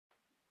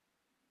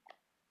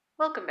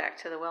Welcome back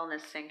to the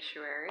Wellness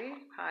Sanctuary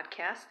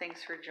podcast.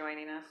 Thanks for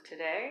joining us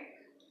today.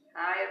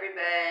 Hi,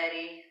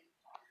 everybody.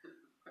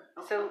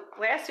 So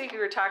last week we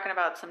were talking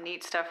about some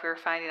neat stuff we were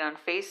finding on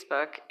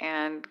Facebook,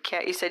 and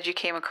Kat, you said you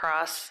came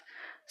across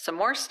some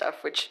more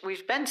stuff, which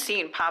we've been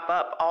seeing pop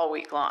up all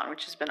week long,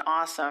 which has been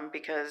awesome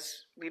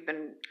because we've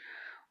been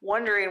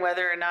wondering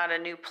whether or not a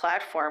new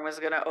platform was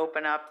going to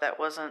open up that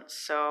wasn't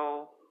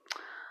so,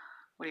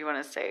 what do you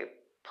want to say,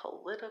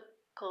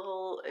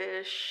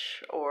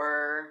 political-ish,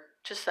 or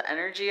just the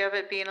energy of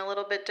it being a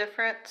little bit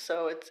different.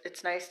 So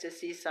it's nice to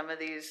see some of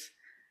these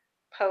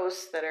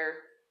posts that are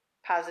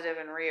positive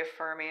and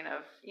reaffirming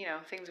of,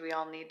 things we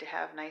all need to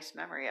have nice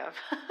memory of.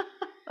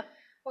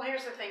 Well,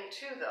 here's the thing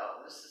too,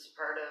 though. This is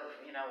part of,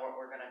 what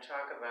we're going to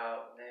talk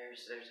about.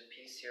 There's a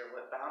piece here of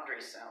what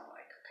boundaries sound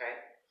like, okay?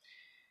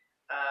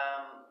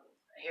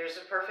 Here's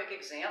a perfect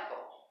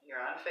example. You're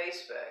on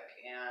Facebook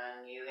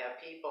and you have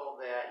people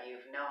that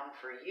you've known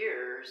for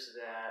years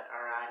that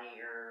are on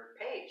your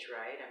page,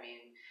 right? I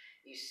mean,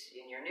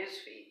 in your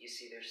newsfeed, you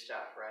see their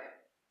stuff, right?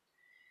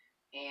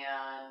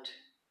 And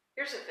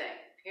here's the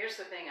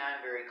thing I'm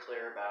very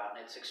clear about,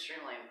 and it's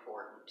extremely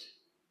important.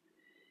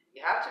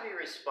 You have to be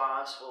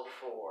responsible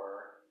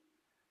for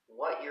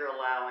what you're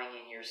allowing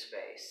in your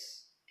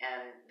space.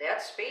 And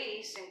that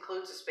space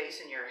includes a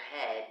space in your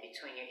head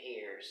between your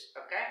ears,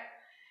 okay?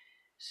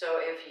 So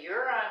if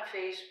you're on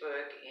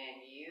Facebook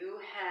and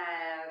you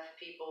have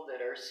people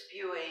that are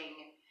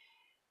spewing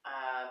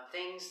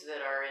things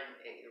that are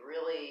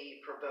really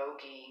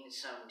provoking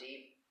some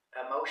deep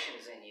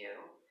emotions in you,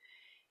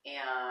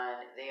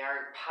 and they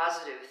aren't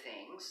positive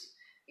things,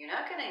 you're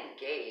not going to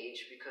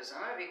engage, because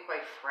I'm going to be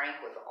quite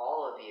frank with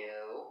all of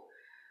you.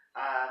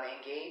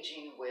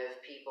 Engaging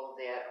with people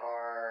that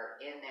are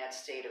in that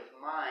state of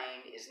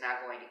mind is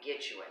not going to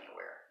get you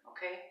anywhere,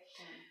 okay?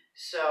 Mm-hmm.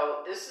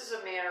 So this is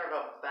a matter of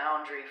a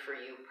boundary for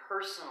you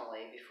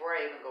personally. Before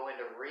I even go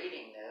into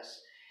reading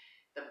this,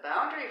 the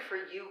boundary for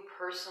you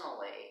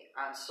personally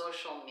on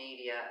social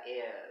media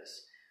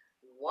is,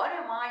 what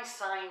am I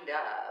signed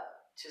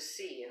up to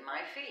see in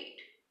my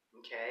feed?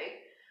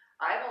 Okay,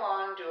 I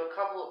belong to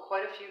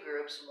quite a few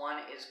groups.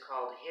 One is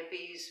called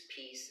Hippies,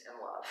 Peace,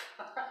 and Love.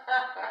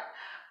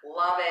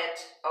 Love it.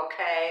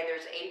 Okay,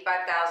 there's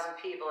 85,000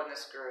 people in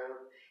this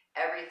group.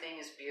 Everything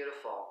is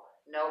beautiful.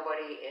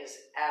 Nobody has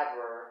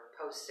ever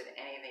posted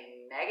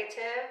anything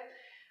negative.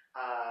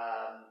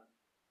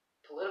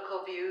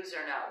 Political views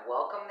are not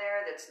welcome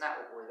there. That's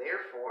not what we're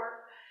there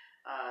for.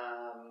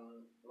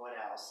 What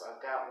else?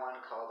 I've got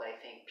one called, I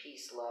think,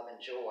 Peace, Love, and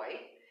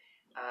Joy,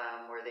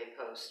 where they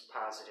post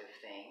positive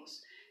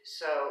things.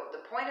 So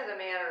the point of the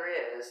matter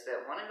is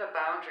that one of the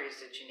boundaries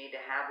that you need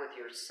to have with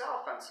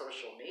yourself on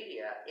social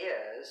media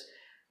is,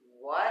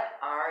 what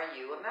are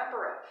you a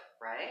member of,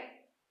 right?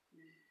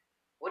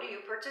 What are you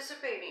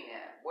participating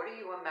in? What are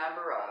you a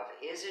member of?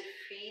 Is it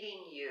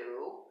feeding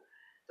you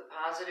the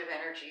positive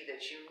energy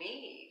that you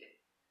need?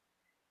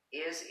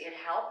 Is it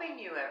helping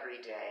you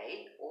every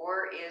day,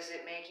 or is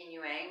it making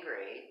you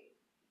angry?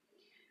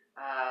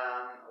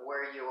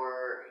 Where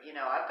you're,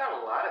 I've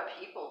got a lot of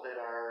people that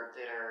are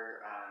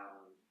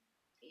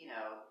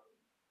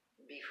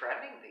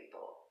befriending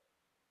people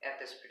at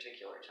this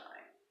particular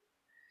time,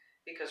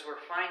 because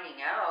we're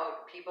finding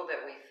out people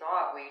that we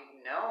thought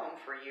we'd known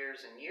for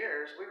years and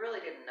years, we really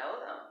didn't know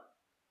them.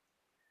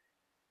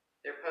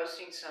 They're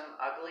posting some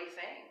ugly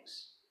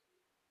things.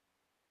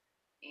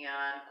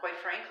 And quite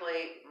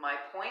frankly, my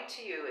point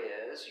to you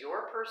is,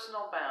 your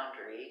personal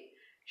boundary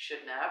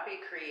should not be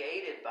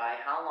created by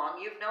how long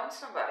you've known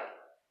somebody.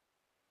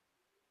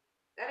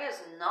 That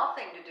has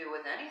nothing to do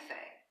with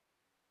anything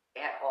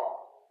at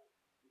all.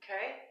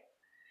 Okay?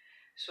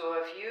 So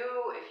if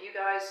you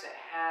guys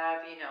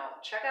have,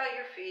 check out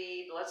your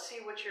feed. Let's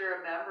see what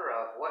you're a member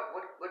of.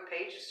 What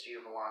pages do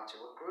you belong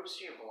to? What groups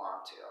do you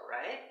belong to? All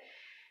right?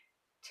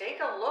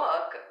 Take a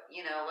look.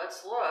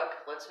 Let's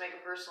look. Let's make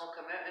a personal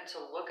commitment to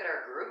look at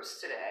our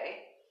groups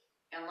today,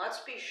 and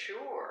let's be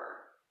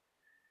sure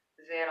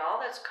that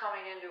all that's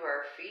coming into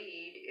our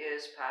feed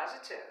is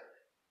positive,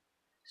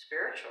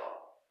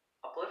 spiritual,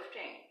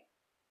 uplifting,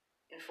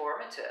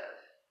 informative.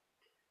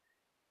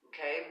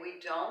 Okay?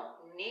 We don't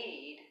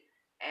need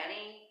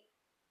any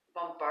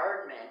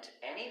bombardment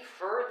any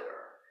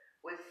further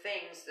with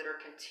things that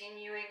are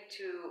continuing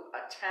to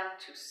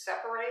attempt to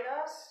separate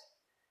us,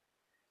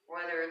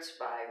 whether it's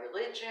by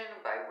religion,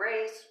 by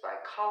race, by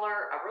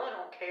color, I really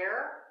don't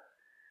care,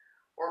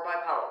 or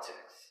by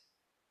politics.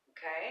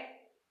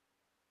 Okay?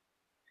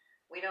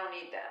 We don't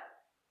need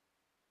that.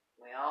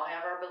 We all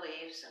have our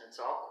beliefs, and it's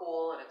all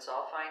cool, and it's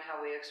all fine how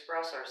we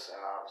express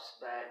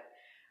ourselves, but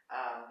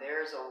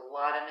there's a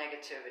lot of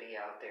negativity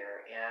out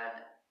there,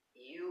 and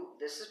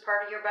this is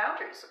part of your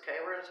boundaries, okay?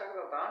 We're going to talk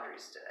about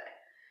boundaries today.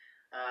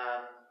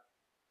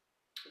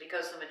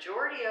 Because the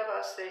majority of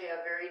us that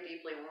have very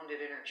deeply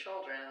wounded inner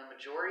children, and the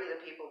majority of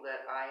the people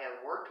that I have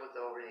worked with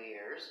over the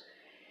years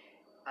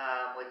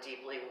with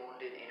deeply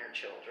wounded inner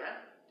children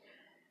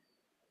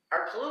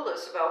are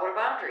clueless about what a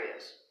boundary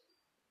is.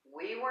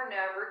 We were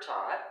never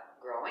taught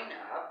growing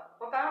up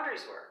what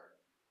boundaries were.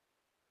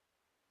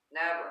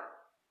 Never.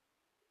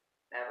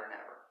 Never,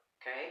 never.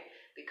 Okay?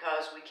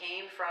 Because we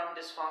came from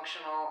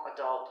dysfunctional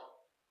adult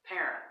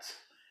parents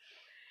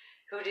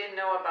who didn't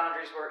know what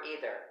boundaries were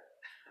either.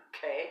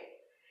 Okay?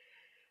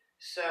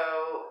 So,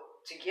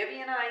 to give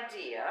you an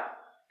idea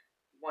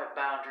what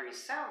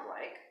boundaries sound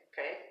like,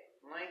 okay,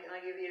 let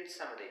me give you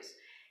some of these.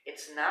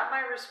 It's not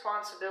my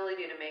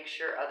responsibility to make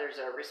sure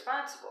others are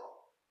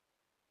responsible.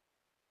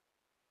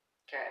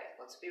 Okay,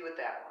 let's be with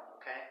that one,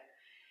 okay?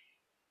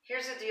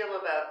 Here's the deal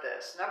about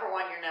this. Number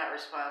one, you're not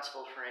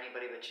responsible for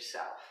anybody but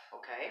yourself,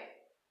 okay?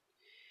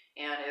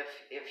 And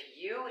if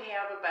you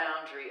have a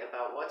boundary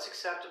about what's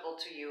acceptable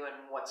to you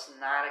and what's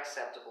not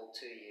acceptable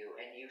to you,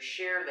 and you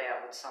share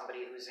that with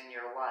somebody who's in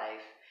your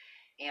life,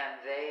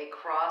 and they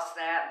cross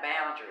that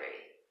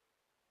boundary,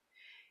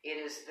 it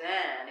is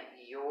then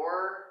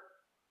your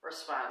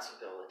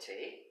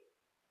responsibility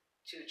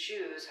to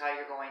choose how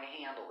you're going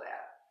to handle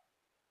that.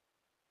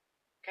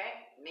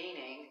 Okay?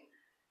 Meaning,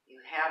 you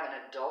have an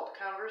adult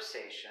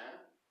conversation.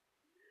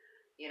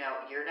 You know,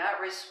 you're not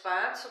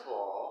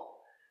responsible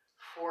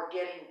for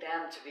getting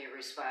them to be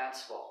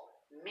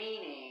responsible.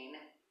 Meaning,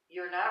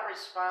 you're not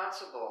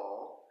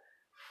responsible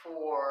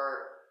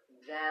for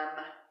them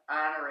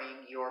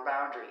honoring your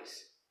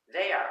boundaries.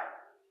 They are.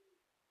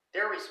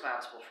 They're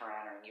responsible for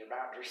honoring your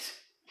boundaries.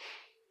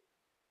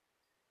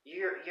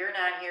 You're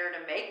not here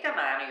to make them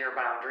honor your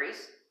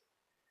boundaries.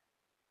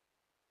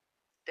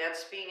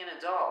 That's being an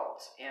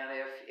adult. And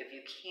if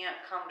you can't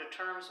come to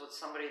terms with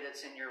somebody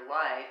that's in your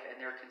life and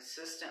they're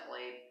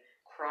consistently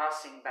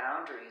crossing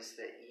boundaries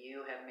that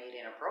you have made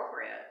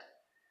inappropriate,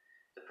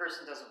 the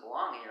person doesn't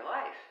belong in your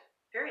life.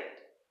 Period.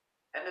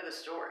 End of the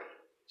story.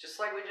 Just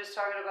like we just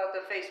talking about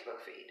the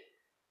Facebook feed.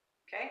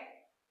 Okay?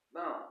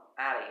 Boom.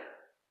 Out of here.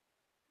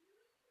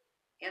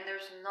 And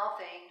there's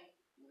nothing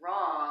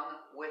wrong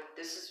with,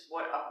 this is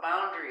what a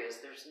boundary is.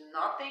 There's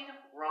nothing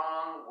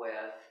wrong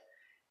with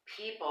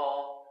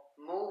people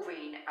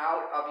moving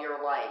out of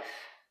your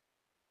life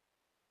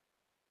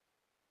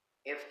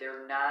if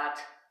they're not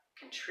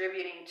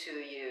contributing to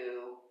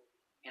you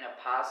in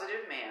a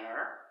positive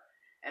manner,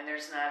 and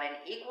there's not an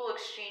equal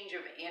exchange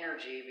of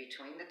energy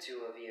between the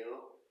two of you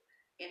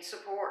in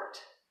support.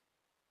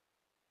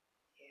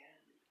 Yeah.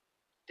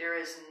 There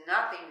is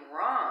nothing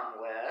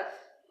wrong with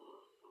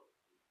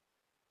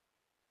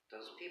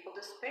those people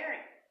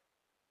disappearing.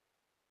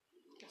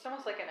 It's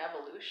almost like an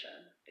evolution.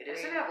 It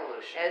is an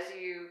evolution.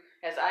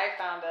 As I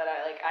found that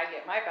I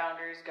get my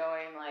boundaries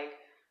going, like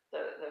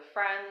the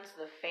friends,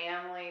 the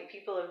family,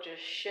 people have just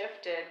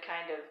shifted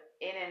kind of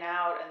in and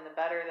out, and the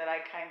better that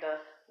I kind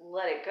of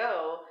let it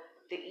go,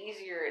 the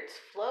easier it's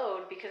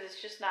flowed, because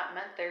it's just not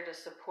meant there to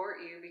support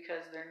you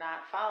because they're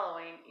not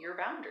following your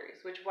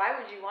boundaries. Which, why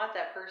would you want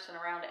that person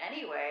around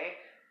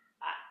anyway?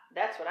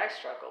 That's what I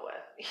struggle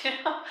with,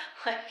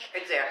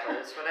 Exactly,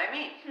 that's what I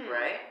mean,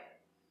 right?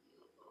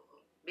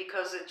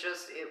 Because it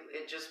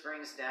just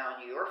brings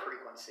down your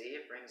frequency.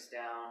 It brings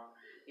down.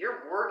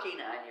 You're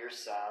working on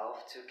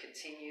yourself to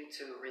continue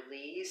to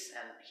release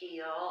and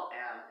heal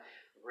and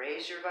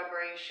raise your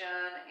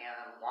vibration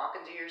and walk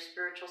into your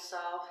spiritual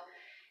self.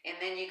 And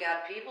then you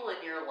got people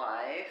in your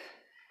life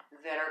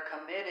that are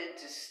committed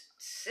to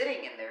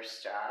sitting in their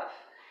stuff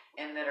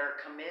and that are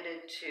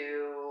committed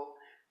to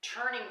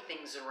turning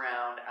things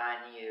around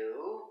on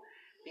you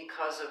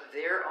because of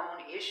their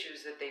own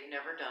issues that they've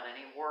never done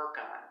any work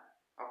on.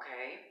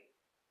 Okay?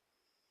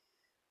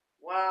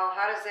 Well,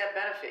 how does that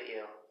benefit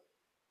you?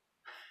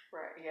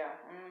 Right, yeah.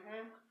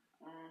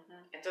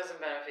 It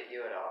doesn't benefit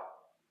you at all.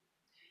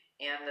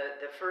 And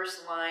the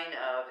first line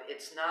of,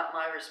 it's not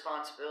my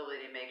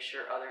responsibility to make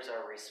sure others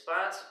are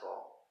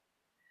responsible,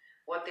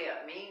 what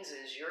that means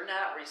is you're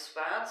not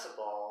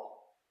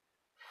responsible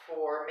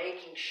for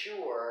making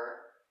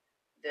sure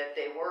that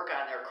they work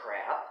on their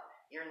crap.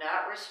 You're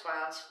not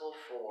responsible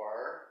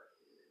for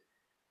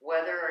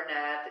whether or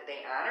not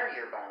they honor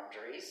your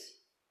boundaries.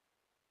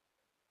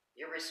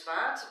 You're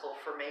responsible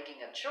for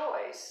making a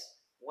choice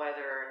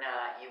whether or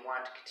not you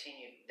want to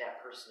continue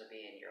that person to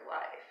be in your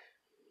life.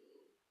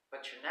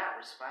 But you're not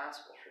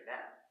responsible for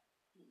them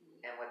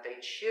and what they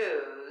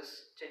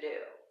choose to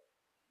do.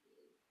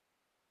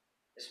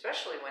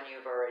 Especially when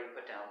you've already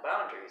put down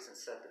boundaries and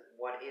said that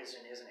what is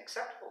and isn't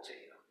acceptable to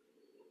you.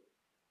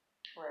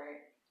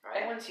 Right.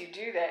 And once you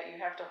do that, you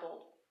have to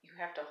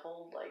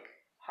hold like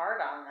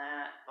hard on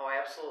that. Oh,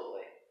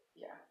 absolutely.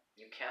 Yeah.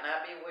 You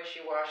cannot be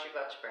wishy-washy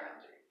about your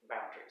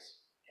boundaries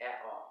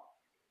at all.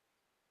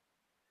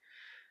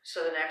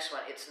 So the next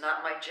one, it's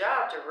not my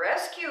job to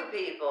rescue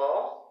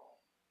people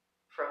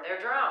from their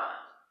drama.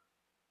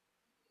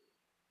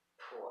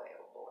 Boy,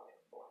 oh boy,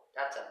 oh boy.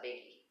 That's a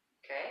biggie,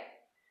 okay?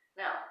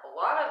 Now, a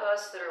lot of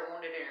us that are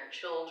wounded inner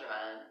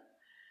children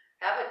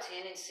have a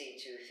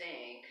tendency to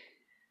think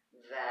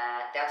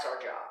that that's our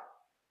job,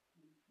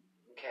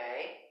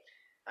 okay?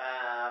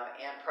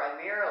 And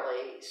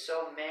primarily,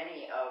 so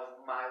many of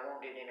my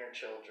wounded inner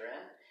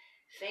children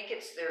think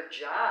it's their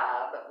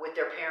job with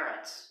their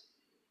parents.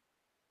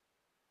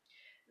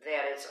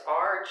 That it's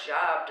our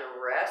job to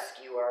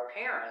rescue our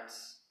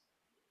parents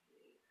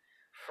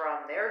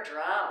from their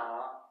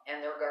drama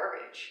and they're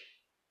garbage.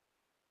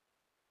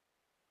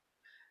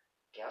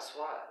 Guess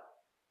what?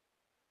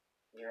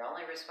 You're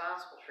only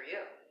responsible for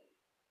you.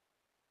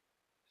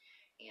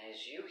 And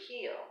as you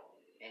heal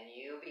and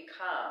you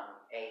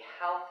become a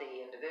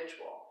healthy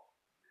individual,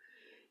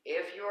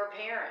 if your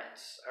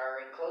parents are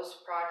in close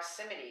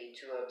proximity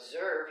to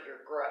observe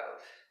your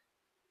growth,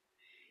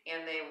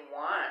 and they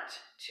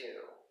want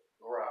to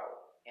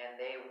grow, and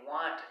they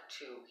want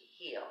to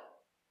heal,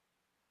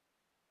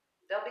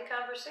 there'll be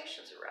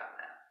conversations around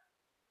that.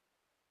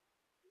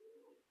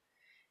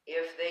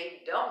 If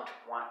they don't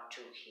want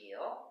to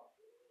heal,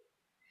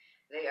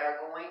 they are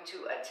going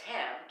to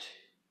attempt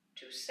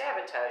to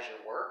sabotage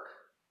your work,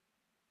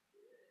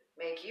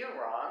 make you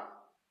wrong,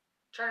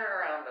 turn it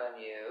around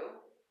on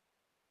you,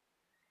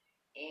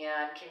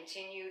 and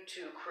continue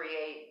to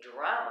create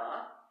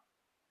drama,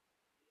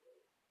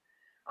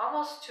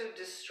 almost to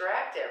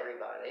distract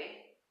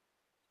everybody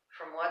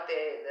from what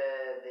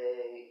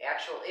the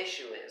actual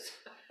issue is.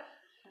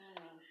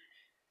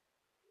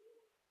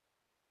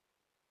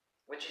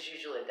 Which is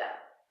usually them.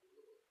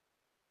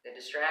 The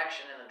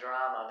distraction and the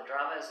drama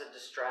is a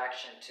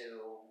distraction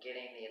to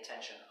getting the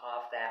attention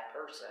off that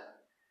person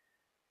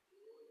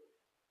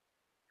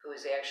who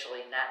is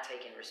actually not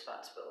taking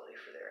responsibility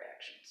for their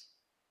actions.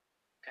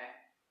 Okay?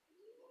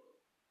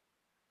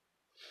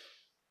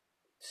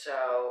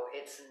 So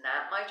it's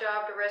not my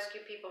job to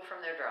rescue people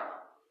from their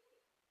drama.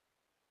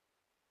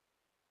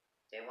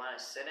 They want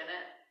to sit in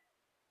it,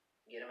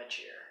 get them a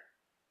chair,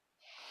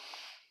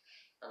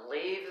 and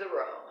leave the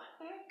room.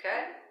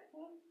 Okay?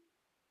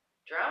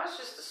 Drama's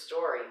just a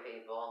story,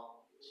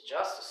 people. It's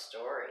just a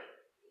story.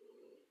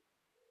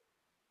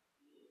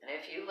 And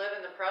if you live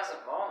in the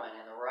present moment,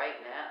 in the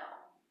right now,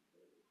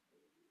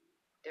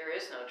 there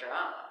is no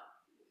drama.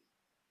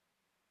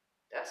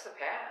 That's the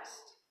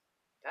past.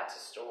 That's a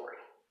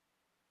story.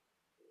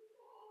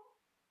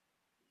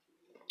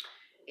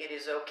 It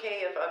is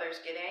okay if others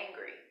get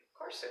angry. Of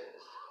course it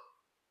is.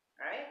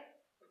 Right?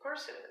 Of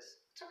course it is.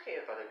 It's okay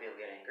if other people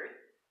get angry.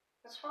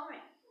 That's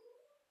fine.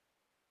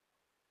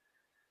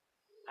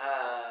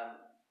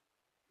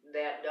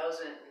 That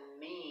doesn't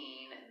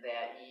mean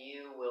that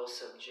you will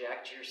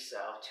subject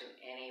yourself to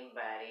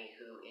anybody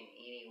who in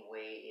any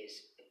way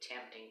is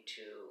attempting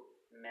to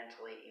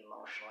mentally,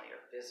 emotionally, or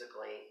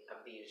physically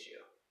abuse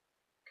you.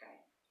 Okay?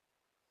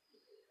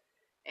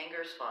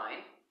 Anger is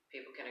fine.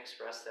 People can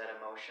express that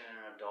emotion in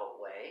an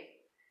adult way.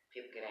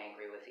 People get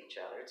angry with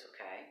each other. It's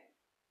okay.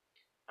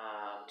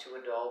 Two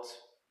adults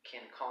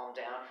can calm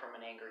down from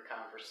an angry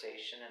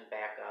conversation and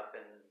back up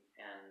and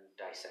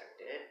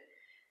dissect it.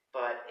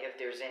 But if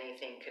there's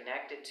anything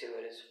connected to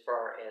it as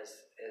far as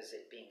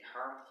it being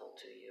harmful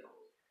to you,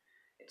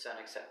 it's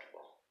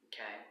unacceptable.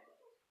 Okay?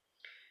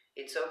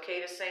 It's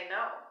okay to say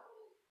no.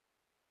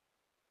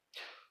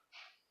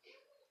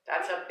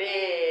 That's a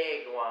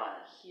big one.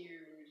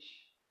 Huge.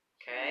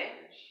 Okay?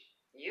 Huge.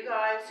 You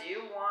guys,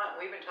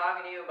 we've been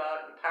talking to you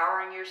about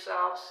empowering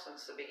yourself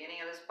since the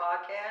beginning of this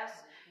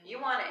podcast. Mm-hmm.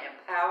 You want to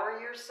empower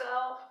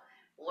yourself?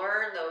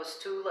 Learn those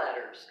two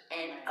letters,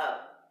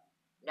 N-O.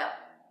 No.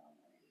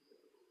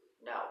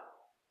 No.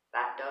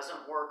 That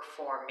doesn't work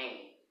for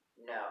me.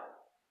 No.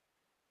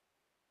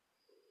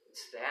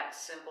 It's that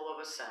simple of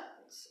a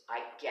sentence.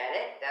 I get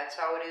it. That's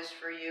how it is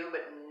for you,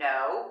 but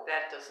no,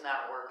 that does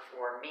not work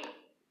for me.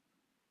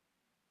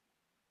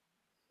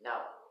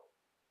 No.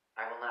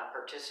 I will not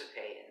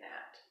participate in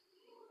that.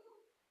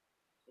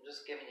 I'm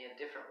just giving you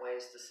different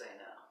ways to say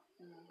no.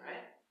 Mm-hmm.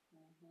 Right?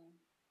 Mm-hmm.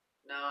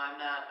 No, I'm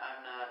not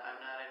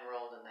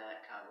enrolled in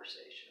that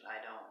conversation.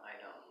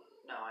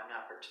 No, I'm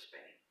not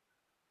participating.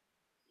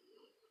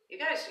 You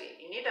guys,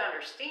 you need to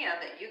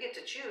understand that you get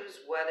to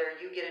choose whether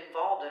you get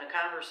involved in a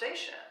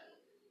conversation.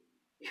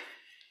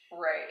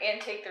 Right,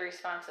 and take the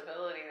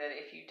responsibility that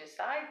if you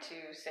decide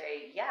to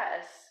say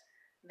yes,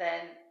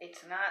 then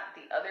it's not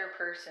the other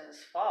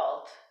person's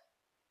fault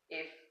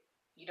if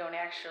you don't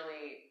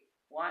actually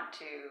want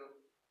to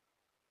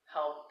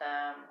help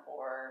them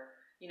or,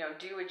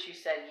 do what you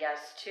said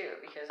yes to,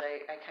 because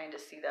I kind of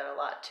see that a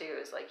lot too,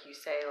 is like you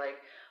say like,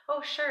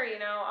 oh sure,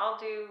 I'll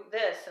do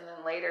this, and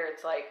then later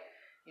it's like,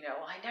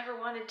 well, I never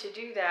wanted to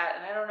do that,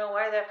 and I don't know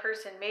why that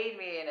person made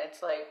me, and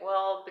it's like,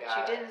 well, but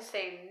you didn't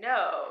say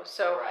no.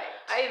 So right.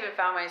 I even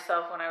found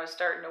myself when I was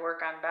starting to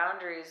work on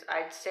boundaries,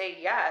 I'd say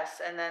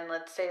yes, and then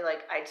let's say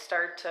like I'd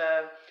start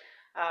to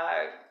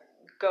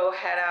go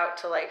head out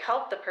to like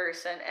help the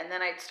person, and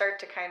then I'd start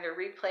to kind of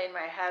replay in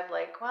my head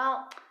like,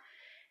 well,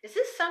 is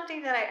this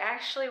something that I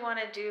actually want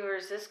to do, or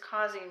is this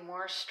causing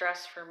more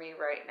stress for me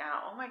right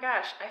now? Oh my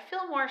gosh, I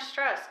feel more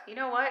stress. You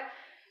know what?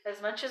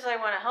 As much as I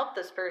want to help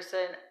this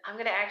person, I'm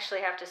going to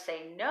actually have to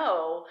say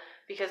no,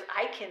 because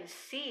I can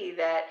see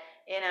that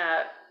in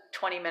a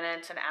 20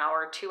 minutes, an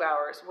hour, 2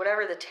 hours,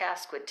 whatever the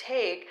task would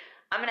take,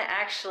 I'm going to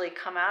actually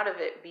come out of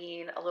it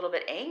being a little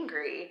bit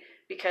angry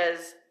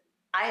because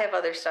I have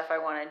other stuff I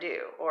want to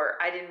do, or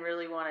I didn't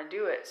really want to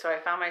do it. So I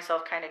found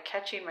myself kind of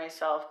catching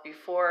myself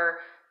before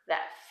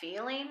that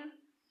feeling,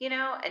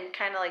 and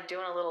kind of like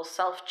doing a little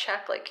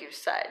self-check, like you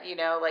said,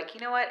 like,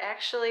 you know what,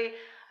 actually,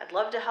 I'd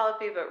love to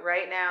help you, but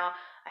right now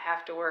I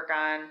have to work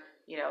on,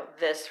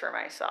 this for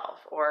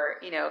myself, or,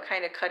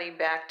 kind of cutting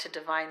back to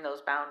define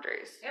those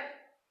boundaries. Yep.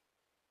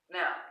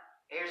 Now,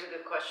 here's a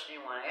good question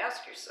you want to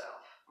ask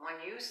yourself. When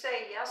you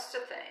say yes to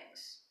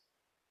things,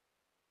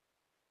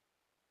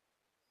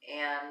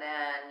 and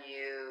then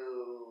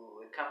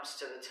it comes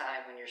to the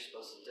time when you're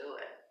supposed to do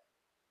it,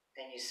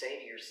 then you say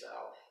to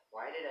yourself,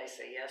 why did I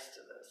say yes to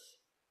this?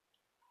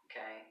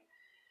 Okay?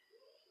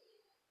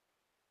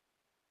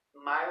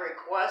 My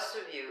request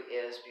of you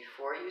is,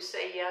 before you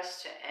say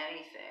yes to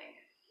anything,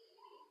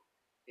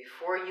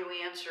 before you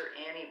answer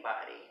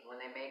anybody when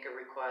they make a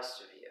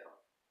request of you,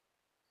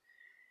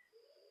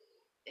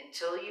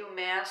 until you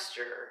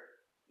master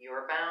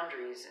your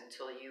boundaries,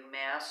 until you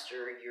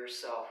master your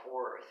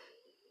self-worth,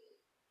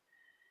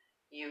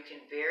 you can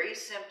very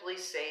simply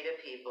say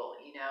to people,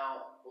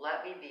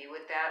 let me be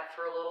with that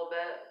for a little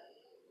bit,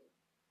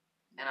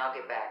 and I'll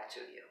get back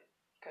to you.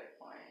 Good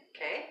point.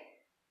 Okay?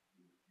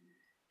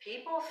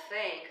 People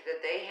think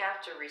that they have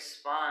to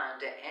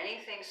respond to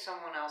anything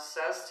someone else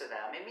says to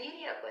them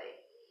immediately,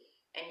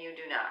 and you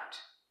do not.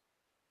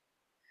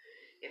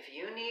 If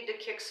you need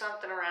to kick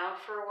something around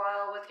for a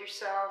while with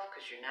yourself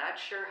because you're not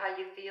sure how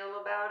you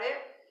feel about it,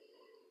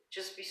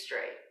 just be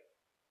straight.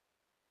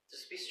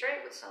 Just be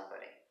straight with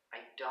somebody.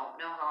 I don't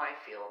know how I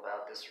feel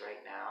about this right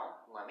now.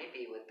 Let me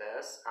be with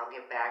this. I'll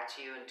get back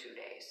to you in 2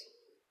 days.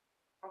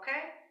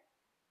 Okay?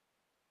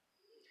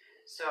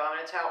 So I'm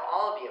going to tell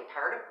all of you,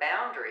 part of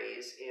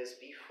boundaries is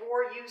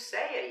before you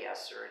say a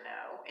yes or a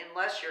no,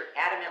 unless you're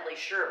adamantly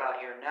sure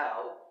about your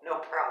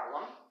no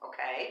problem,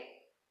 okay?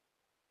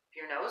 If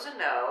your no is a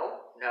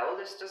no,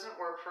 this doesn't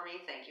work for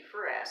me, thank you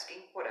for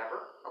asking,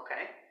 whatever,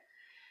 okay?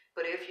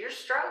 But if you're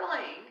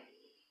struggling,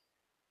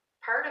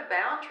 part of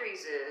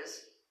boundaries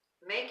is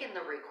making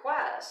the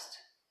request,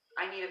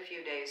 I need a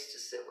few days to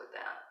sit with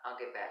that, I'll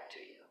get back to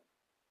you.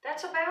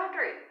 That's a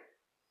boundary.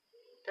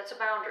 That's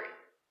a boundary,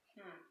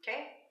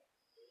 okay?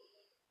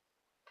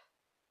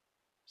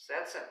 It's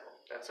that simple.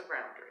 That's a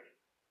boundary.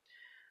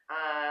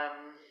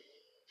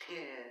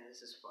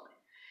 This is funny.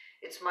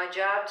 It's my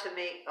job to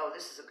make,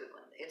 this is a good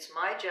one. It's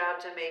my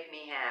job to make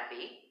me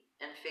happy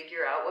and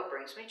figure out what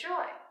brings me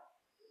joy.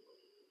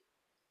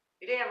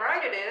 You're damn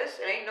right it is.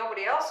 It ain't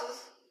nobody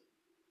else's.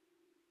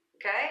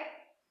 Okay?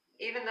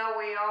 Even though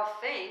we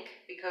all think,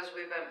 because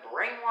we've been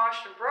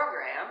brainwashed and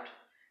programmed,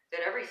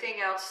 that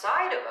everything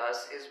outside of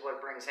us is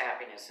what brings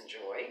happiness and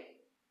joy.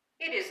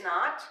 It is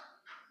not.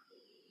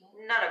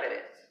 None of it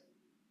is.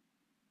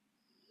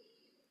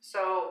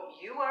 So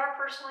you are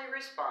personally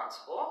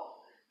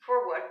responsible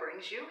for what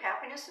brings you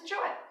happiness and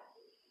joy.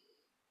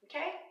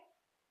 Okay?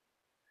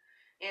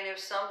 And if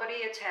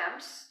somebody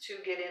attempts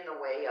to get in the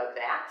way of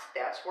that,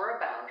 that's where a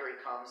boundary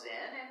comes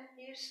in and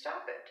you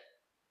stop it.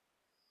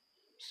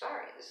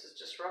 Sorry, this is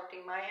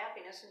disrupting my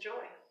happiness and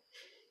joy.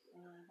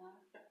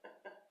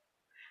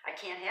 I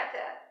can't have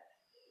that.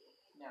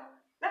 No.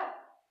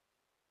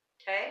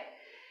 Okay?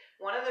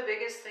 One of the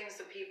biggest things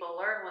that people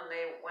learn when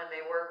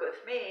they work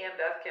with me, and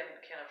Beth can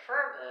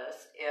affirm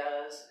this,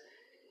 is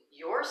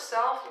your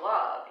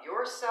self-love,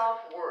 your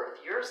self-worth,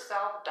 your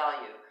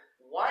self-value,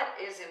 what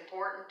is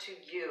important to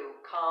you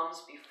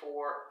comes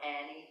before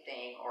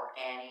anything or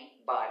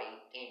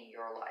anybody in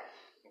your life,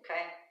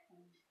 okay?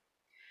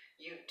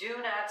 You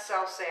do not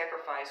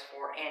self-sacrifice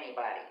for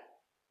anybody,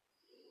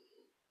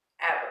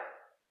 ever.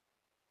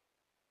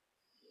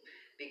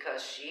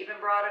 Because she even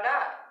brought it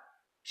up.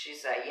 She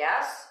said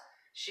yes,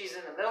 she's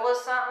in the middle of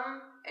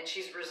something, and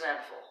she's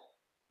resentful.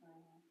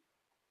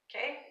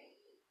 Okay?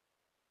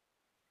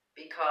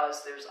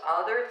 Because there's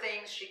other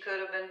things she could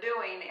have been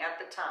doing at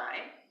the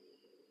time,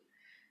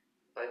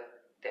 but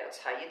that's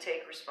how you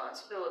take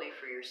responsibility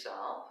for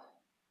yourself,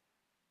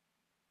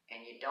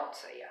 and you don't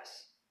say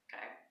yes,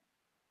 okay?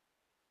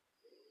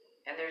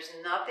 And there's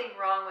nothing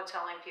wrong with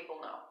telling people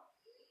no.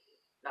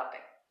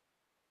 Nothing,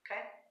 okay?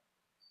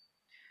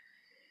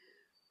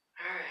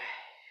 All right.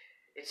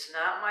 It's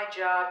not my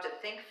job to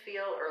think,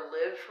 feel, or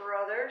live for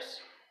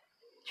others.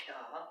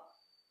 Yeah,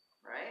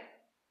 right?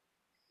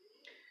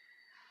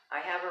 I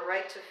have a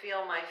right to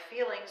feel my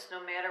feelings no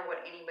matter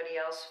what anybody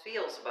else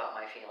feels about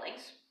my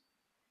feelings.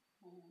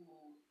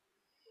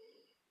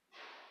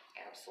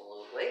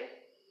 Absolutely.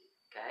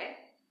 Okay?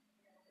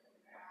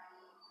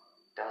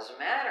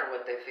 Doesn't matter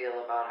what they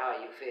feel about how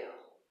you feel.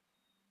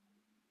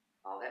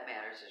 All that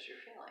matters is your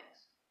feelings.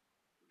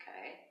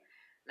 Okay?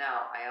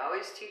 Now, I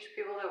always teach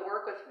people that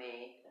work with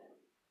me,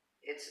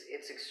 it's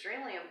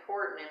extremely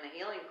important in the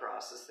healing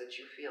process that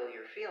you feel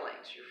your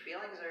feelings. Your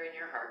feelings are in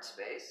your heart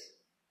space.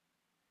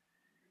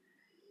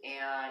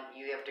 And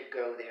you have to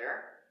go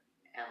there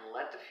and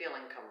let the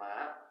feeling come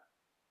up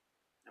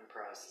and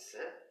process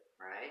it,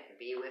 right?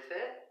 Be with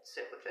it,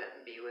 sit with it,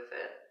 and be with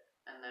it,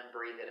 and then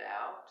breathe it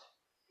out.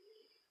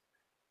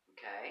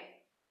 Okay?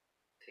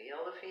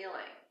 Feel the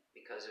feeling.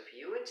 Because if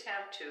you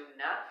attempt to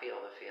not feel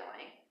the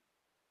feeling,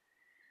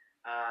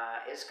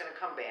 it's going to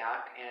come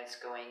back, and it's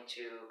going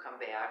to come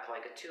back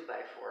like a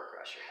 2x4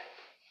 across your head.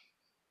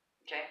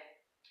 Okay?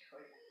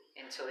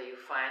 Until you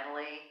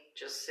finally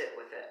just sit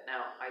with it.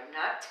 Now, I'm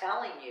not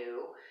telling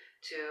you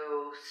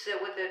to sit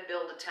with it,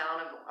 build a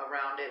town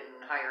around it,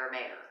 and hire a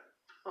mayor.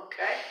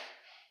 Okay?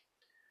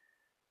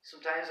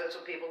 Sometimes that's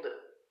what people do.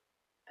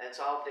 It's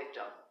all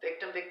victim.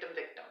 Victim, victim,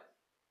 victim.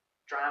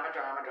 Drama,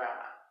 drama,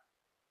 drama.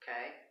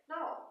 Okay?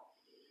 No.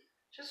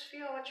 Just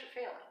feel what you're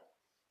feeling.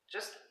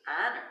 Just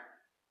honor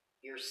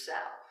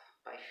yourself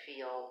by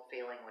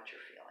feeling what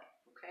you're feeling.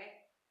 Okay?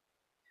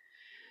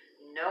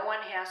 No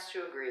one has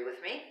to agree with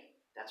me.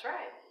 That's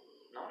right.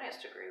 No one has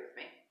to agree with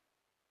me.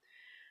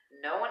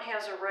 No one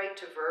has a right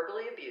to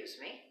verbally abuse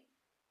me,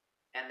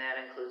 and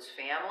that includes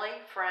family,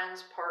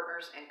 friends,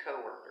 partners, and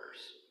coworkers.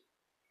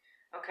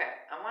 Okay,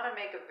 I want to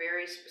make a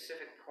very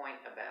specific point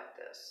about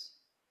this.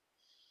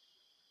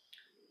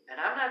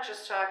 And I'm not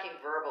just talking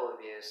verbal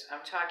abuse,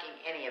 I'm talking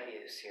any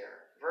abuse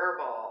here.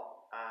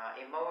 Verbal,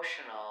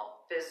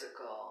 emotional,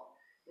 physical.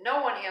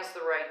 No one has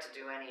the right to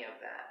do any of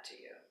that to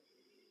you.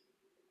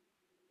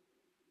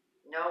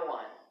 No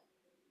one.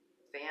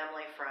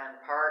 Family,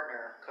 friend,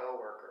 partner,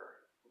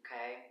 coworker.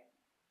 Okay?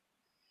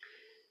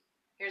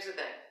 Here's the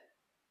thing.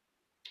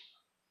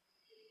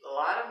 A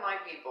lot of my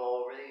people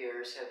over the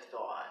years have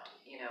thought,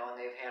 and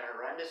they've had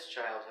horrendous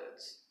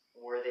childhoods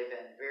where they've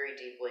been very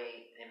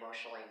deeply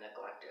emotionally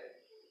neglected.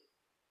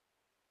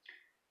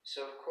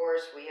 So, of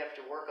course, we have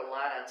to work a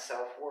lot on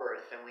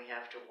self-worth, and we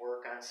have to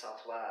work on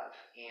self-love.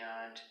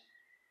 And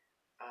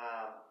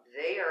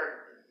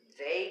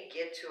they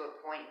get to a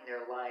point in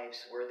their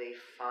lives where they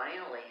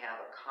finally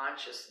have a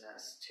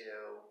consciousness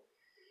to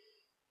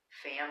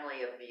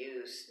family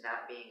abuse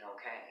not being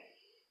okay.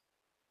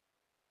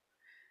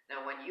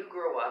 Now, when you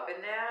grow up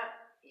in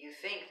that, you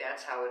think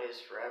that's how it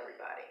is for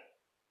everybody.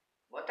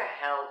 What the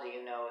hell do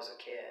you know as a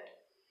kid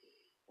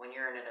when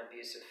you're in an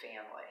abusive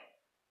family?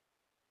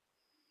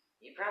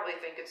 You probably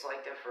think it's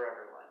like that for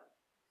everyone.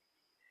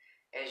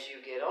 As you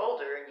get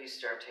older and you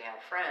start to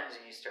have friends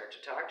and you start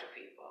to talk to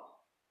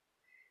people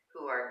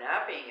who are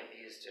not being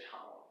abused at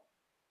home,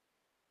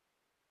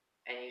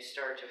 and you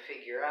start to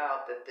figure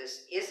out that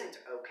this isn't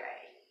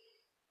okay,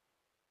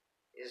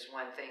 is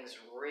when things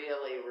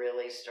really,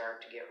 really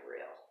start to get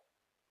real.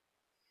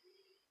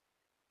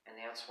 And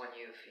that's when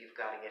you've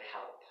got to get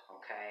help,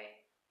 okay,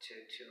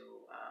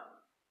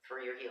 for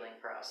your healing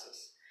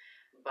process.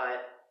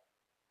 But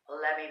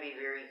let me be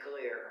very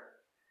clear.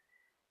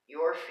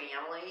 Your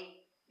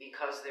family,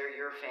 because they're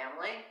your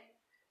family,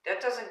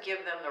 that doesn't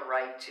give them the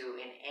right to,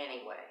 in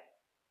any way,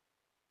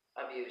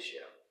 abuse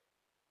you.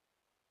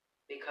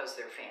 Because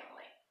they're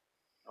family.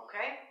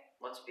 Okay?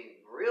 Let's be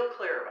real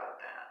clear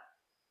about that.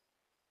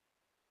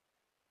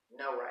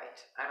 No right.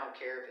 I don't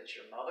care if it's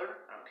your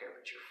mother. I don't care if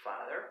it's your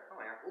father. I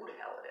don't care who the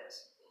hell it is.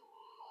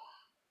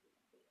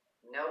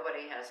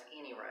 Nobody has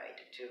any right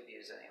to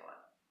abuse anyone.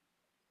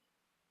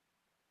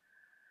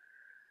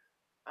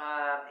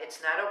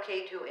 It's not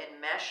okay to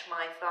enmesh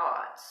my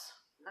thoughts.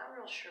 I'm not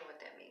real sure what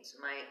that means.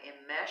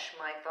 Enmesh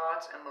my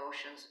thoughts,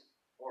 emotions,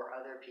 or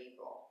other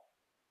people.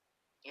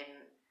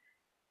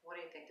 What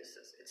do you think this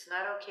is? It's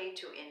not okay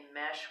to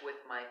enmesh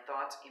with my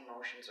thoughts,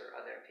 emotions, or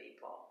other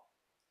people.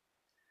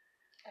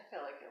 I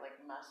feel like it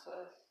mess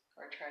with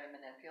or try to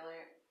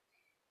manipulate.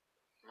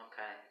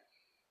 Okay.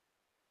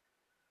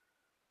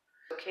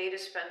 It's okay to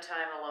spend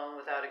time alone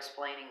without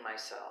explaining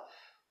myself.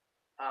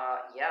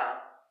 Yeah.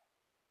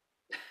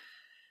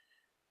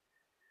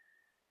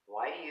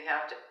 Why do you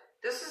have to?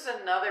 This is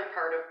another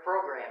part of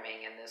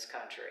programming in this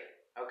country,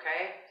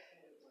 okay?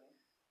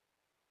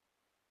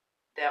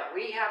 That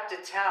we have to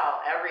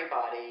tell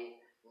everybody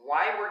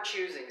why we're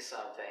choosing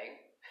something,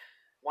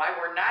 why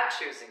we're not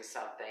choosing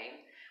something,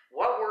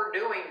 what we're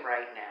doing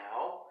right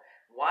now,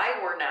 why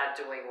we're not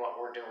doing what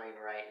we're doing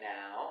right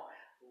now,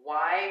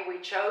 why we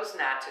chose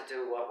not to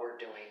do what we're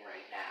doing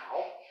right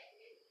now.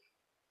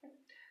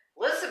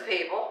 Listen,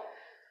 people,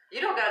 you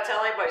don't got to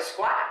tell anybody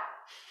squat.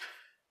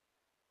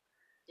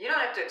 You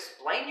don't have to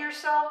explain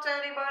yourself to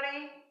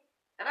anybody.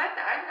 And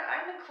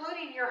I'm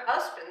including your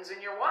husbands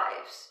and your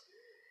wives.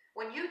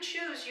 When you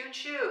choose, you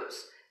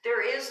choose.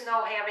 There is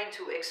no having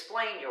to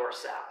explain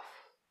yourself.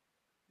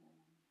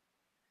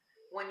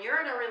 When you're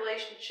in a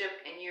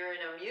relationship and you're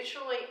in a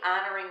mutually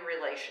honoring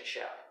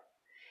relationship,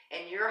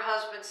 and your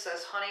husband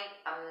says, honey,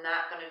 I'm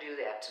not going to do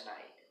that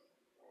tonight.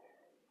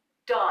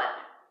 Done.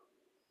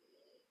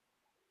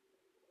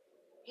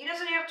 He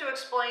doesn't have to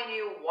explain to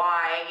you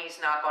why he's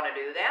not going to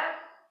do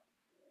that.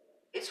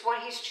 It's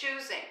what he's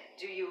choosing.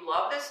 Do you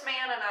love this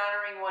man and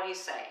honoring what he's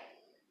saying?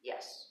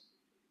 Yes.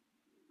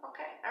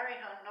 Okay, all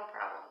right, hon, no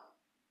problem.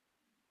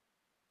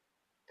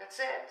 That's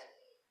it.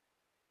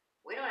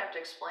 We don't have to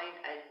explain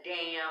a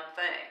damn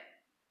thing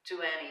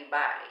to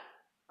anybody.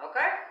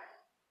 Okay?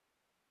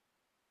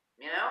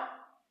 You know?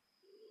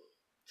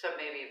 Except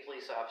maybe a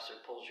police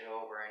officer pulls you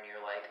over and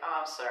you're like,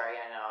 oh, I'm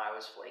sorry, I know, I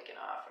was flaking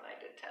off and I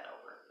did 10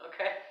 over.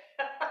 Okay?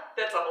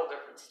 That's a whole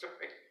different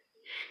story.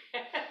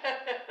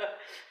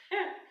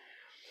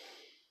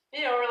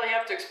 You don't really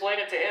have to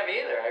explain it to him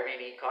either. I mean,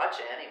 he caught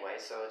you anyway,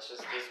 so it's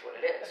just is what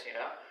it is, you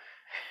know?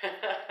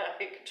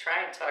 You can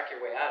try and talk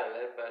your way out of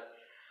it, but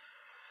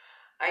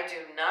I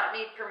do not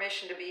need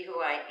permission to be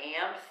who I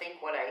am, think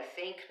what I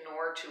think,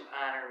 nor to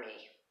honor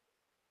me.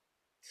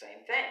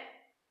 Same thing.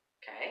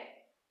 Okay?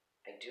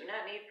 I do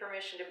not need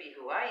permission to be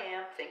who I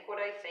am, think what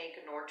I think,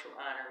 nor to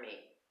honor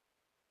me.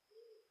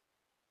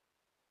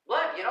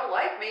 Look, you don't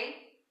like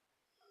me.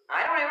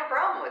 I don't have a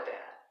problem with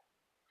that.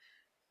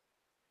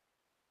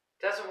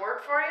 Doesn't work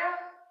for you?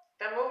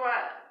 Then move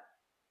on.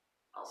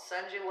 I'll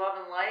send you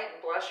love and light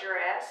and bless your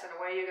ass and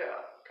away you go.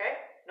 Okay?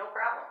 No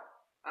problem.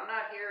 I'm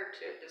not here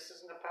to, this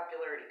isn't a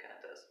popularity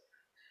contest.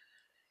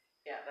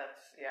 Yeah,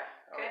 that's, yeah.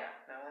 Oh, okay? Yeah.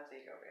 No, that's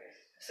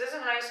ego-based. This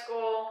isn't high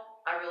school.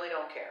 I really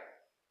don't care.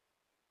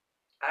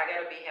 I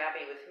gotta be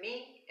happy with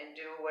me and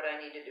do what I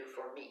need to do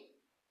for me.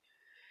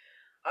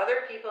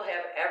 Other people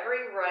have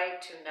every right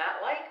to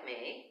not like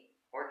me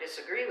or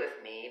disagree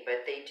with me,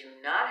 but they do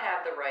not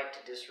have the right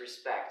to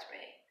disrespect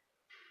me.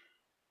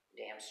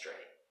 Damn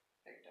straight.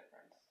 Big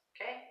difference.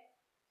 Okay?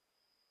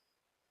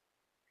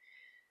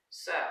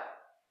 So,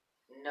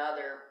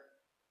 another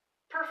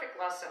perfect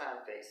lesson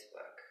on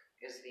Facebook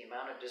is the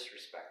amount of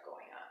disrespect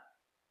going on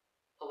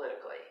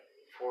politically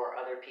for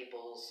other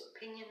people's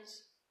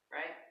opinions,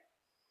 right?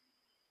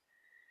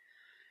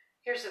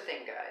 Here's the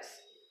thing,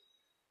 guys.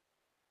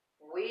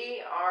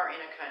 We are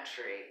in a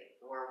country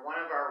where one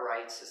of our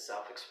rights is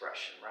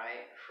self-expression,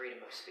 right?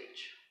 Freedom of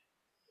speech.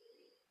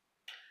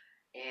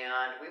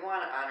 And we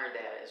want to honor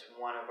that as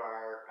one of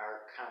our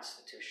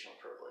constitutional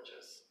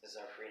privileges, is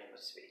our freedom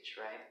of speech,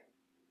 right?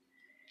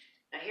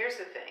 Now here's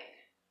the thing.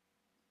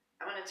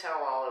 I'm going to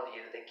tell all of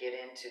you that get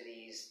into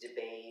these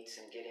debates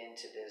and get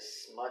into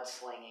this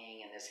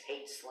mudslinging and this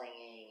hate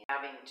slinging,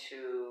 having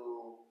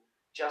to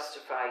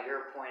justify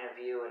your point of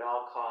view at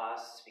all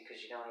costs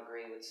because you don't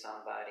agree with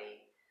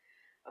somebody.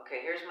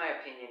 Okay, here's my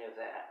opinion of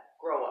that.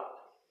 Grow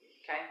up,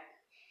 okay?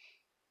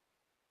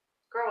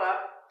 Grow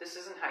up. This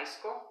isn't high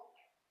school.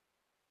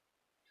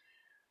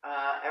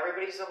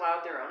 Everybody's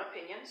allowed their own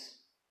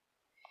opinions,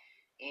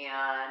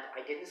 and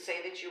I didn't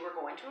say that you were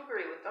going to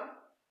agree with them,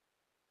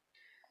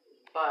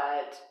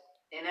 but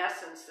in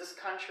essence, this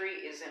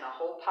country is in a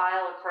whole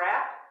pile of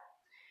crap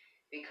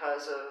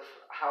because of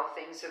how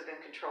things have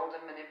been controlled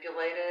and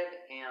manipulated,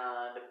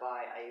 and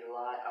by a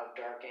lot of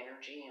dark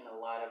energy and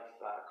a lot of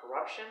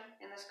corruption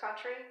in this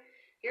country.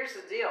 Here's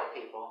the deal,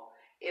 people.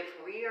 If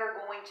we are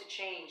going to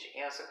change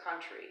as a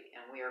country,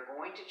 and we are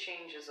going to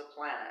change as a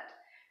planet,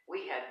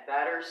 we had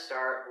better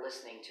start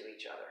listening to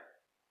each other.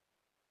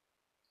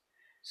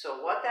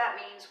 So what that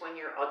means when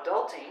you're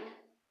adulting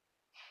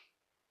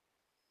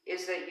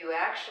is that you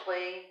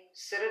actually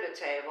sit at a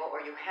table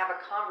or you have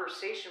a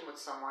conversation with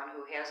someone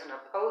who has an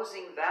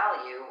opposing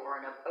value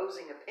or an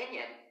opposing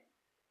opinion.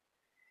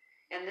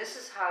 And this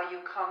is how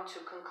you come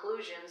to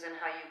conclusions and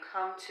how you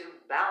come to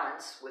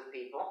balance with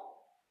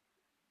people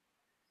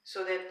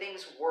so that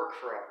things work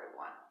for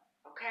everyone.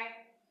 Okay?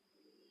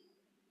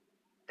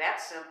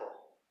 That's simple.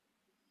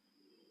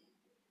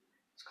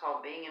 It's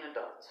called being an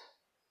adult.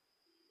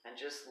 And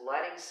just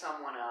letting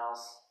someone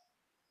else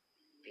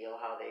feel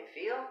how they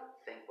feel,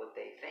 think what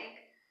they think,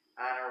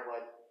 honor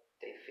what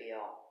they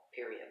feel,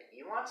 period.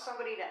 You want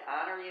somebody to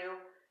honor you,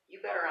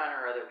 you better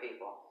honor other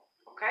people.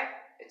 Okay?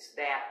 It's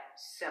that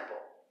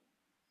simple.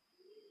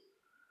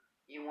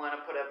 You want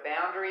to put up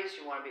boundaries,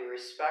 you want to be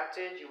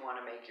respected, you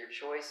want to make your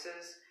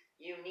choices.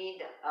 You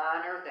need to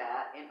honor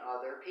that in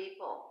other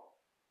people.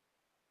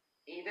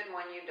 Even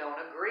when you don't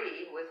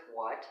agree with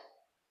what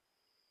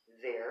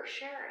they're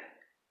sharing.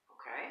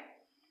 Okay?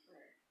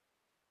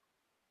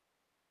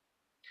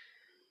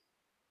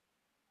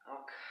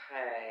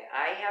 Okay,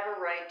 I have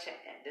a right to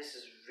end. This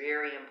is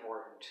very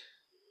important.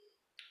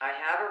 I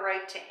have a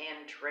right to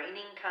end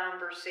draining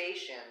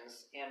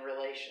conversations and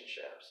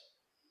relationships.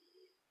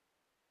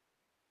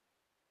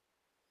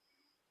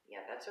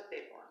 Yeah, that's a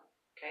big one.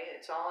 Okay,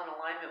 it's all in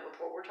alignment with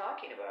what we're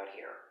talking about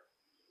here.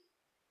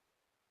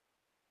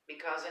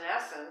 Because in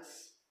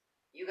essence,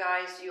 you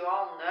guys, you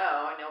all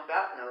know, I know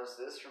Beth knows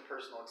this from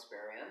personal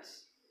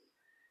experience,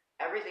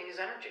 everything is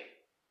energy.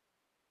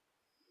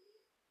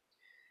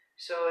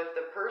 So if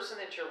the person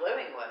that you're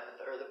living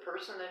with or the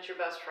person that you're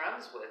best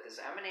friends with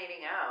is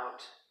emanating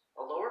out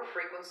a lower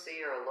frequency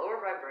or a lower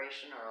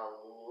vibration or a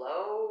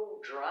low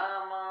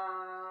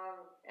drama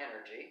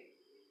energy,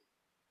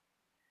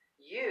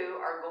 you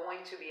are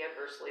going to be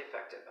adversely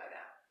affected by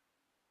that.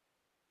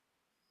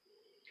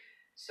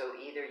 So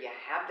either you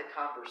have the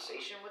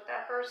conversation with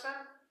that person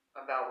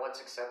about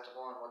what's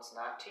acceptable and what's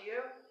not to you,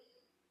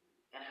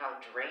 and how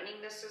draining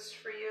this is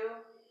for you,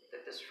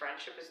 that this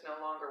friendship is no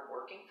longer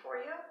working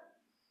for you,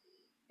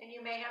 and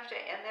you may have to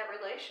end that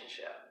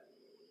relationship.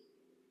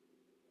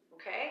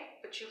 Okay?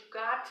 But you've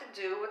got to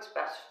do what's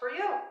best for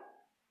you.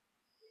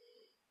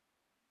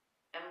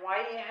 And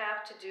why do you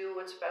have to do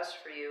what's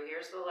best for you?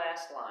 Here's the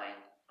last line.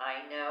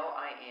 I know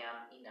I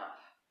am enough.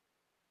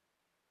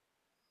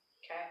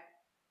 Okay?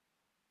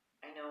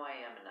 I know I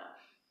am enough.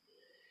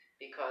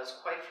 Because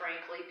quite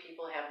frankly,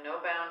 people have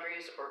no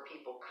boundaries, or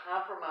people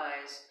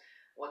compromise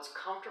what's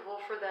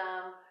comfortable for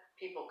them.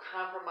 People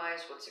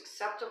compromise what's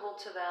acceptable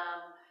to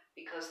them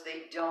because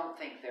they don't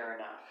think they're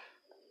enough.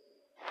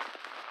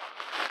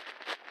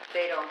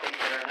 They don't think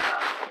they're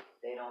enough.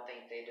 They don't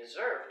think they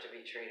deserve to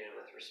be treated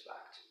with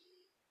respect.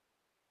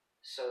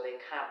 So they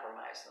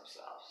compromise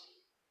themselves.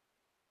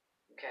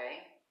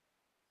 Okay?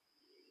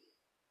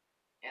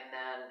 And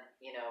then,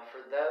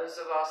 for those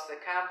of us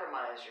that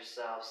compromise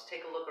yourselves,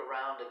 take a look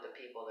around at the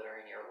people that are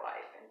in your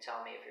life and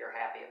tell me if you're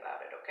happy about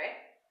it,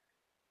 okay?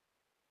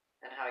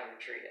 And how you're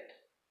treated.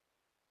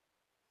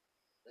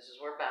 This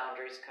is where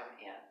boundaries come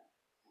in,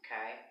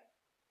 okay?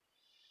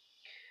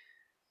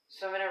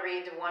 So I'm going to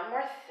read one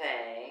more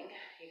thing.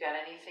 You got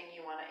anything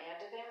you want to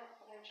add to that,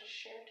 what I just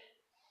shared?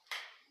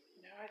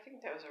 No, I think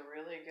that was a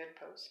really good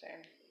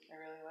posting. I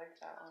really liked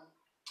that one.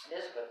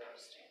 It is a good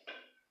posting.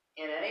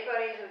 And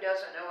anybody who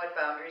doesn't know what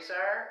boundaries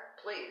are,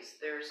 please,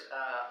 there's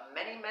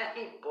many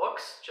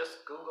books.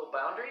 Just Google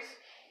boundaries.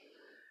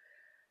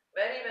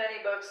 Many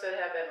books that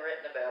have been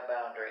written about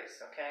boundaries,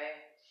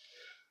 okay?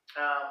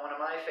 One of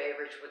my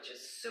favorites, which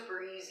is super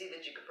easy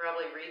that you could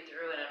probably read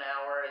through in an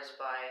hour, is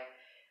by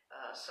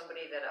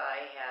somebody that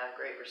I have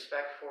great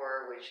respect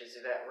for, which is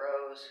Yvette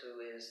Rose,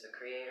 who is the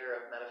creator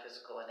of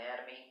Metaphysical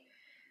Anatomy.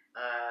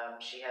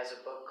 She has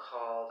a book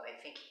called, I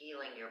think,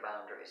 Healing Your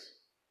Boundaries.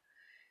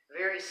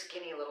 Very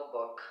skinny little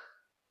book,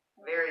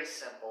 very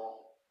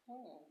simple,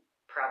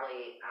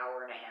 probably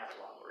hour and a half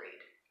long read.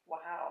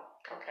 Wow.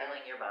 Okay.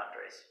 Healing Your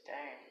Boundaries.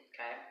 Dang.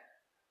 Okay.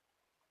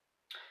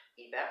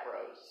 Yvette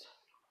Rose.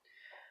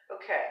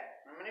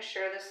 Okay, I'm going to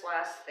share this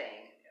last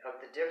thing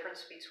of the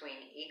difference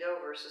between ego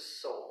versus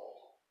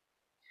soul.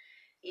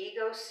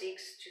 Ego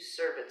seeks to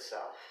serve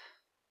itself.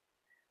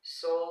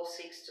 Soul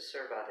seeks to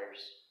serve others.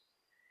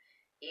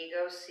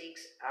 Ego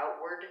seeks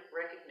outward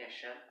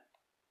recognition.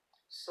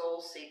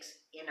 Soul seeks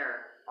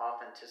inner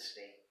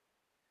authenticity.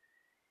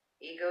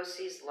 Ego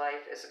sees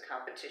life as a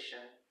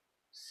competition.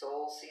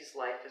 Soul sees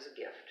life as a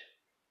gift.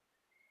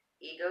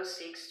 Ego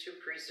seeks to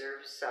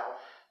preserve self.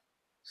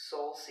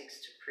 Soul seeks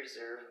to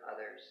preserve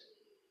others.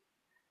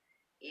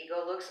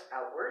 Ego looks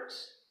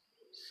outwards.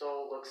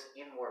 Soul looks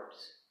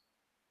inwards.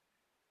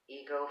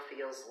 Ego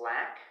feels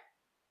lack.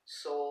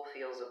 Soul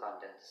feels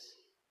abundance.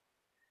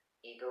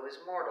 Ego is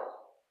mortal.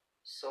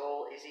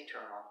 Soul is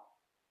eternal.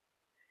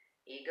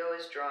 Ego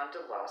is drawn to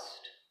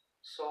lust.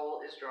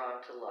 Soul is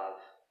drawn to love.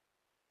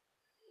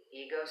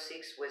 Ego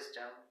seeks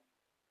wisdom.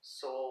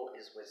 Soul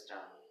is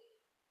wisdom.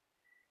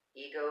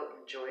 Ego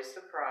enjoys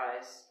the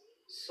prize.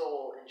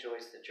 Soul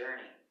enjoys the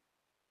journey.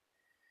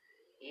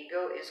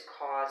 Ego is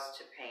cause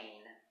to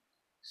pain.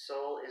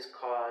 Soul is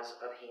cause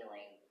of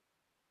healing.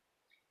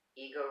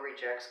 Ego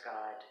rejects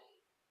God.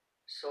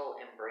 Soul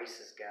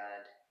embraces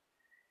God.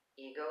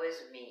 Ego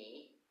is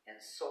me and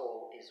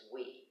soul is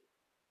we.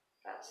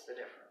 That's the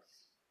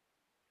difference.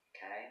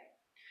 Okay?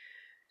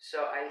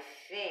 So I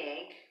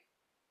think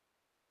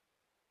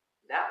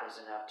that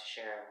was enough to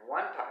share in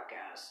one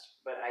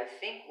podcast, but I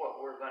think what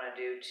we're going to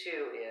do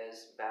too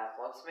is, Beth,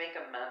 let's make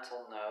a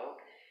mental note,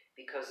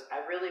 because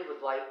I really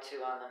would like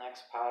to, on the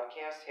next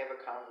podcast, have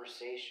a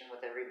conversation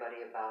with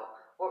everybody about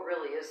what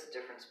really is the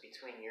difference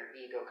between your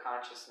ego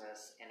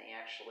consciousness and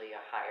actually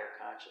a higher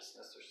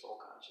consciousness or soul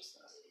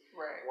consciousness.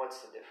 Right.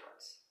 What's the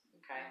difference?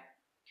 Okay?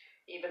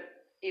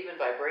 Even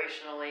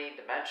vibrationally,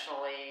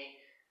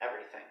 dimensionally,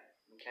 everything.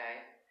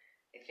 Okay?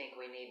 I think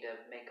we need to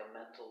make a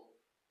mental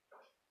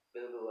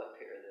boo-boo up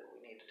here that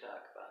we need to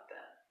talk about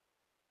that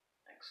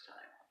next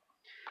time.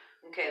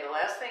 Okay, the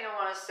last thing I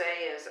want to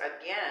say is,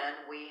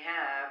 again, we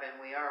have and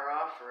we are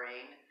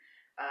offering,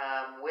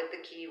 with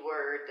the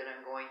keyword that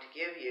I'm going to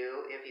give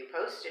you, if you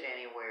post it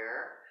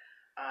anywhere,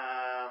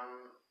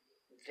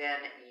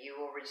 then you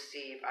will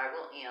receive, I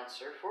will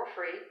answer for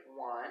free,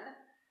 one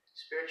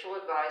spiritual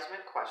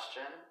advisement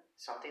question,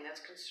 something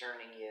that's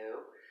concerning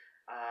you,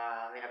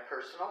 in a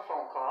personal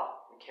phone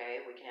call.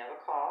 Okay, we can have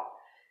a call,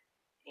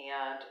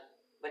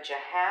 but you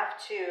have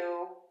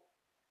to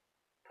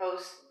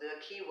post the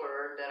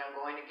keyword that I'm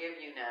going to give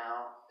you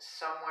now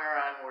somewhere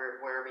on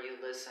wherever you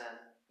listen.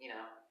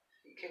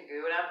 You can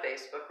do it on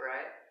Facebook,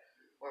 right?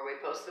 Where we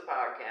post the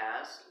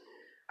podcast.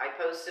 I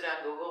post it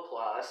on Google+.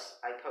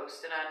 I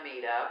post it on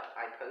Meetup.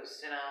 I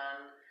post it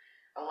on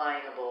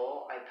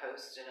Alignable. I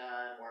post it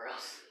on, where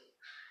else?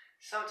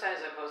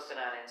 Sometimes I post it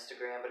on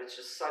Instagram, but it's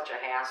just such a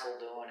hassle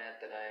doing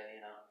it that I,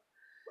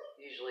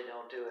 usually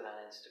don't do it on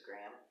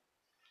Instagram.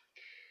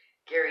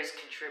 Gary's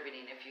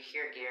contributing. If you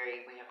hear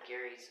Gary, we have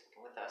Gary's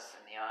with us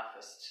in the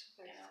office.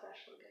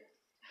 Special guest.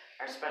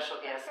 Our special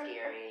guest,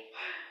 Gary.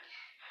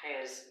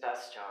 His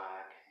best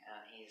dog,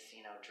 and he's,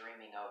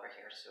 dreaming over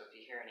here. So if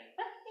you hear any,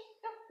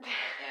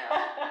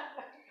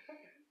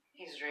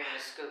 he's dreaming of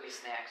Scooby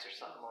snacks or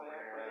something over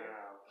here.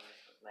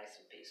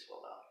 Nice and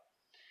peaceful though.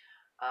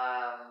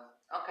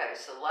 Okay,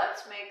 so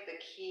let's make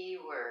the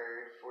key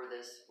word for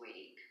this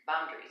week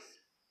boundaries.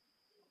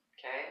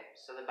 Okay,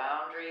 so the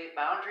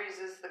boundaries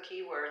is the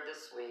key word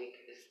this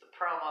week, is the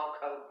promo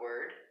code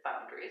word,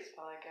 boundaries.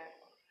 I like it.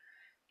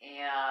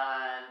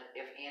 And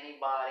if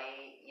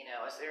anybody,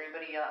 is there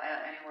anybody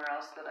anywhere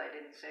else that I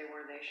didn't say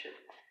where they should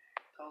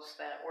post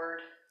that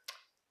word?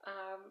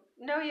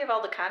 No, you have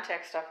all the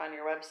contact stuff on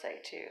your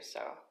website too,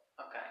 so.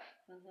 Okay.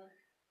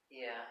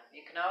 Yeah,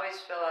 you can always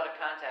fill out a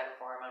contact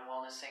form on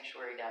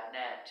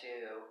wellnesssanctuary.net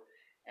too,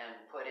 and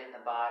put in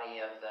the body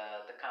of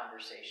the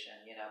conversation,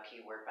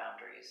 keyword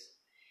boundaries.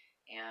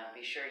 And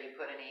be sure you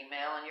put an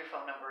email and your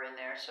phone number in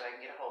there so I can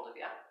get a hold of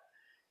you.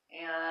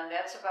 And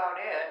that's about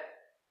it.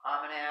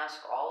 I'm going to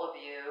ask all of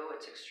you,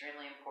 it's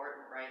extremely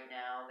important right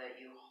now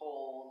that you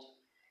hold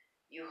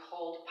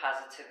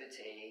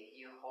positivity,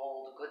 you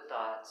hold good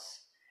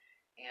thoughts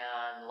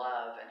and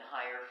love and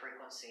higher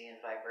frequency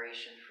and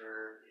vibration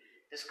for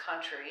this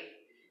country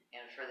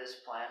and for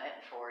this planet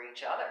and for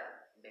each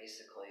other,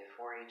 basically,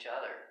 for each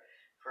other.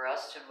 For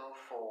us to move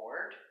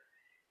forward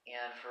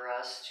and for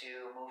us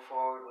to move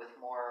forward with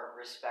more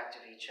respect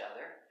of each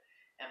other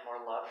and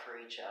more love for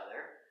each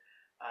other,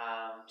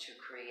 to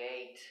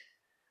create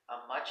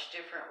a much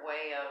different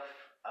way of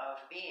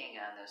being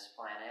on this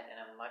planet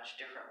and a much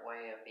different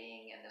way of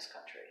being in this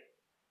country.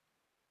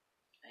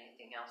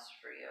 Anything else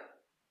for you?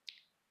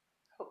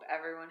 Hope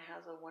everyone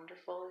has a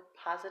wonderful,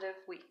 positive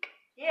week.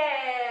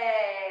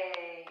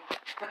 Yay!